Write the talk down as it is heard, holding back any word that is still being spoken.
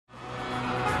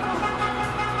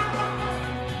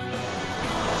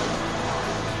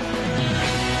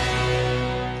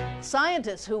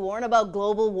Scientists who warn about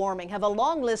global warming have a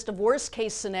long list of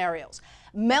worst-case scenarios.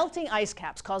 Melting ice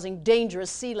caps causing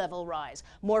dangerous sea level rise,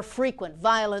 more frequent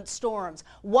violent storms,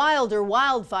 wilder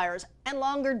wildfires, and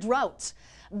longer droughts.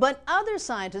 But other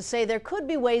scientists say there could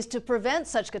be ways to prevent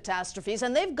such catastrophes,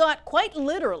 and they've got, quite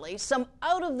literally, some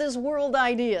out-of-this-world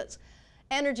ideas.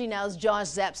 Energy Now's Josh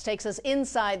Zepps takes us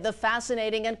inside the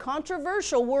fascinating and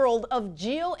controversial world of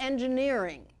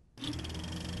geoengineering.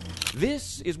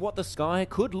 This is what the sky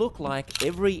could look like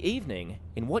every evening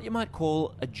in what you might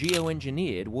call a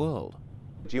geoengineered world.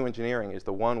 Geoengineering is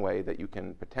the one way that you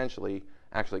can potentially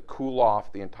actually cool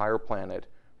off the entire planet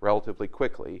relatively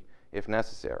quickly if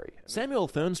necessary. Samuel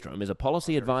Thernstrom is a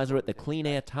policy advisor at the Clean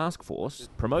Air Task Force.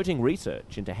 Promoting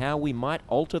research into how we might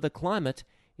alter the climate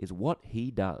is what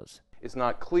he does. It's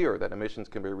not clear that emissions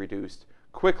can be reduced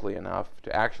quickly enough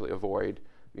to actually avoid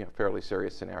fairly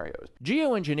serious scenarios.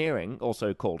 Geoengineering,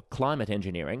 also called climate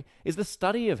engineering, is the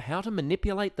study of how to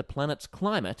manipulate the planet's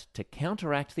climate to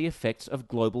counteract the effects of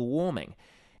global warming.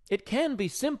 It can be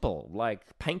simple, like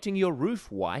painting your roof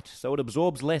white so it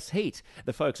absorbs less heat.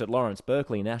 The folks at Lawrence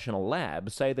Berkeley National Lab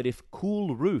say that if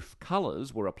cool roof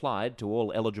colours were applied to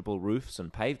all eligible roofs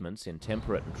and pavements in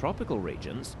temperate and tropical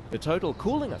regions, the total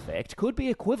cooling effect could be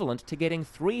equivalent to getting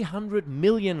 300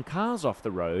 million cars off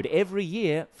the road every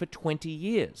year for 20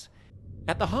 years.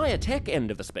 At the higher tech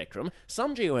end of the spectrum,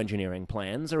 some geoengineering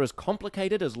plans are as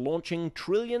complicated as launching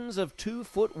trillions of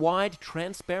 2-foot-wide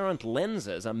transparent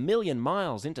lenses a million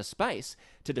miles into space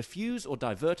to diffuse or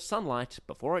divert sunlight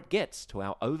before it gets to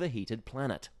our overheated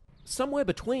planet. Somewhere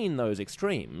between those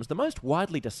extremes, the most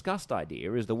widely discussed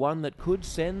idea is the one that could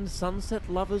send sunset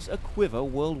lovers a quiver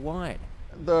worldwide.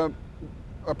 The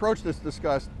approach that's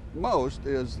discussed most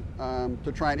is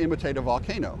to try and imitate a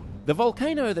volcano. The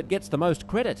volcano that gets the most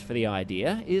credit for the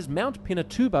idea is Mount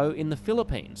Pinatubo in the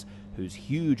Philippines, whose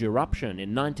huge eruption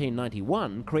in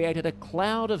 1991 created a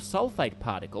cloud of sulfate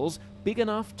particles big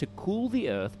enough to cool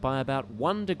the Earth by about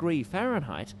 1 degree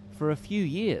Fahrenheit for a few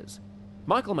years.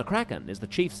 Michael McCracken is the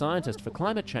chief scientist for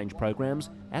climate change programs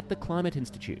at the Climate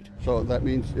Institute. So that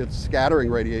means it's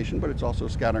scattering radiation, but it's also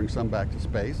scattering some back to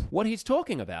space. What he's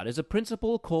talking about is a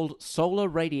principle called solar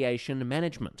radiation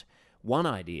management. One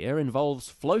idea involves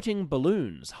floating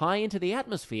balloons high into the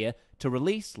atmosphere to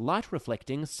release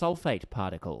light-reflecting sulfate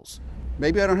particles.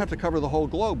 Maybe I don't have to cover the whole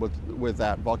globe with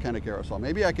that volcanic aerosol.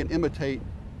 Maybe I can imitate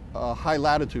a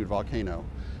high-latitude volcano,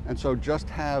 and so just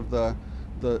have the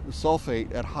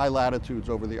sulfate at high latitudes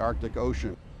over the Arctic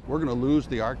Ocean. We're going to lose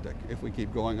the Arctic if we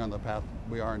keep going on the path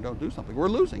we are and don't do something. We're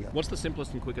losing it. What's the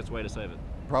simplest and quickest way to save it?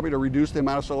 Probably to reduce the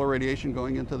amount of solar radiation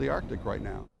going into the Arctic right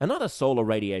now. Another solar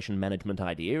radiation management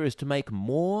idea is to make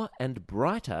more and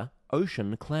brighter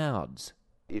ocean clouds.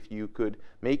 If you could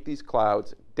make these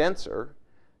clouds denser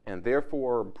and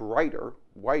therefore brighter,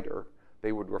 whiter,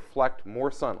 they would reflect more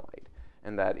sunlight,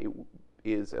 and that it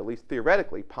is, at least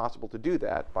theoretically, possible to do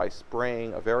that by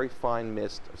spraying a very fine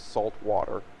mist of salt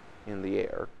water in the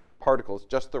air, particles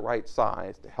just the right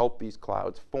size to help these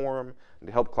clouds form and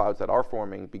to help clouds that are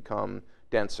forming become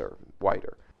denser,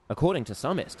 whiter. According to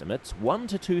some estimates, 1,000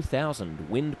 to 2,000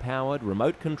 wind-powered,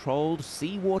 remote-controlled,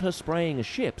 seawater-spraying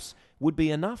ships would be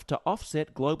enough to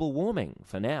offset global warming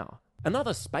for now.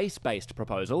 Another space-based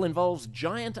proposal involves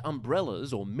giant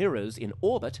umbrellas or mirrors in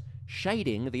orbit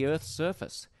shading the Earth's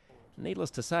surface.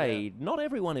 Needless to say, not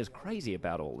everyone is crazy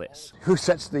about all this. Who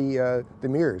sets the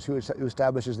mirrors? Who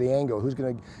establishes the angle? Who's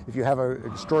going to, if you have an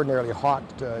extraordinarily hot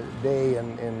day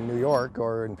in New York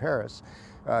or in Paris,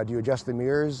 do you adjust the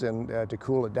mirrors and to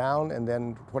cool it down? And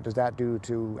then what does that do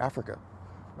to Africa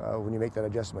when you make that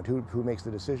adjustment? Who makes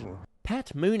the decision?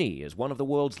 Pat Mooney is one of the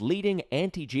world's leading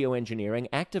anti-geoengineering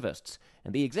activists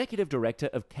and the executive director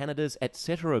of Canada's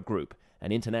Etc. Group,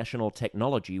 an international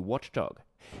technology watchdog.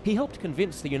 He helped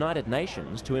convince the United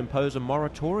Nations to impose a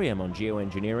moratorium on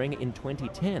geoengineering in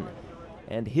 2010.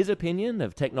 And his opinion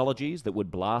of technologies that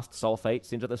would blast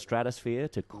sulfates into the stratosphere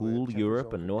to cool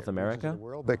Europe and North America?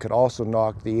 That could also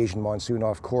knock the Asian monsoon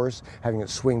off course, having it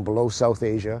swing below South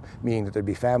Asia, meaning that there'd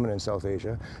be famine in South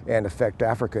Asia, and affect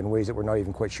Africa in ways that we're not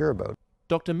even quite sure about.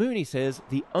 Dr. Mooney says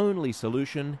the only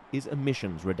solution is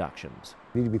emissions reductions.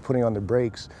 We need to be putting on the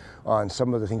brakes on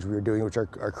some of the things we are doing, which are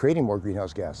creating more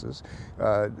greenhouse gases.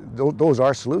 Those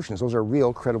are solutions. Those are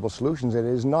real, credible solutions, and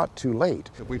it is not too late.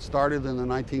 If we'd started in the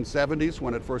 1970s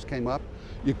when it first came up,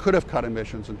 you could have cut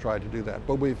emissions and tried to do that.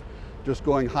 But we've just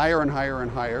going higher and higher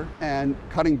and higher, and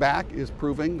cutting back is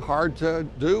proving hard to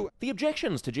do. The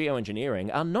objections to geoengineering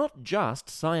are not just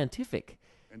scientific.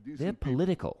 They're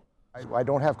political. I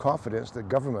don't have confidence that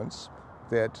governments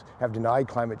that have denied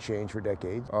climate change for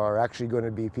decades are actually going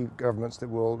to be governments that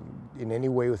will, in any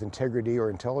way with integrity or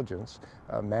intelligence,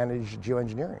 manage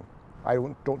geoengineering. I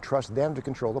don't trust them to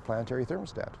control the planetary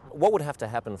thermostat. What would have to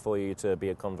happen for you to be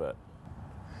a convert?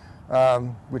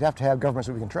 We'd have to have governments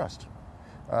that we can trust.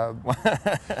 I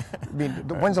mean,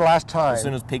 when's the last time? As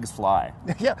soon as pigs fly.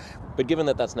 Yeah. But given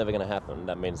that that's never going to happen,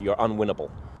 that means you're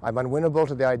unwinnable. I'm unwinnable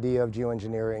to the idea of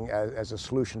geoengineering as a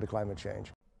solution to climate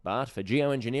change. But for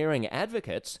geoengineering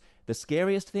advocates, the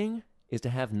scariest thing is to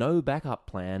have no backup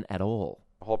plan at all.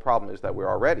 The whole problem is that we're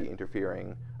already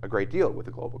interfering a great deal with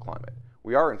the global climate.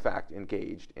 We are, in fact,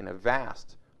 engaged in a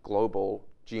vast global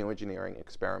geoengineering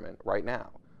experiment right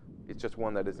now. It's just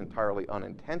one that is entirely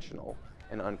unintentional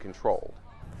and uncontrolled.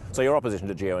 So your opposition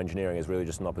to geoengineering is really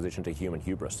just an opposition to human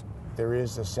hubris? There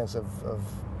is a sense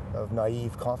of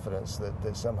naive confidence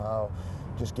that somehow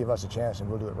just give us a chance and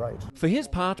we'll do it right. For his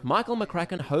part, Michael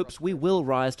McCracken hopes we will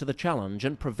rise to the challenge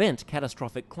and prevent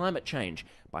catastrophic climate change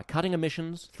by cutting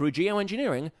emissions through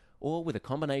geoengineering or with a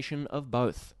combination of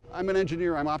both. I'm an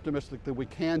engineer. I'm optimistic that we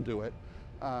can do it.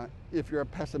 If you're a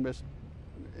pessimist,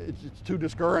 it's too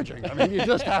discouraging. I mean, you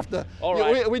just have to. All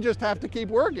right. We just have to keep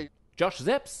working. Josh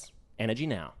Zepps, Energy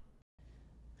Now.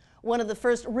 One of the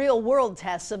first real-world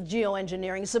tests of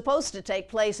geoengineering is supposed to take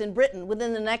place in Britain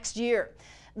within the next year.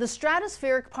 The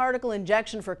Stratospheric Particle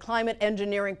Injection for Climate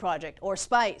Engineering Project, or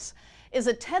SPICE, is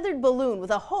a tethered balloon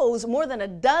with a hose more than a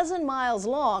dozen miles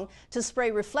long to spray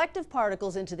reflective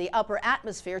particles into the upper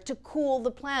atmosphere to cool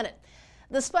the planet.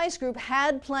 The SPICE group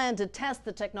had planned to test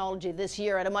the technology this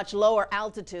year at a much lower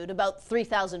altitude, about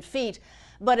 3,000 feet,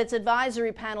 but its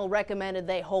advisory panel recommended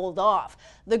they hold off.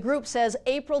 The group says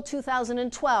April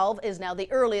 2012 is now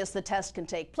the earliest the test can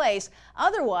take place.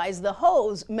 Otherwise, the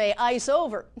hose may ice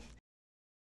over.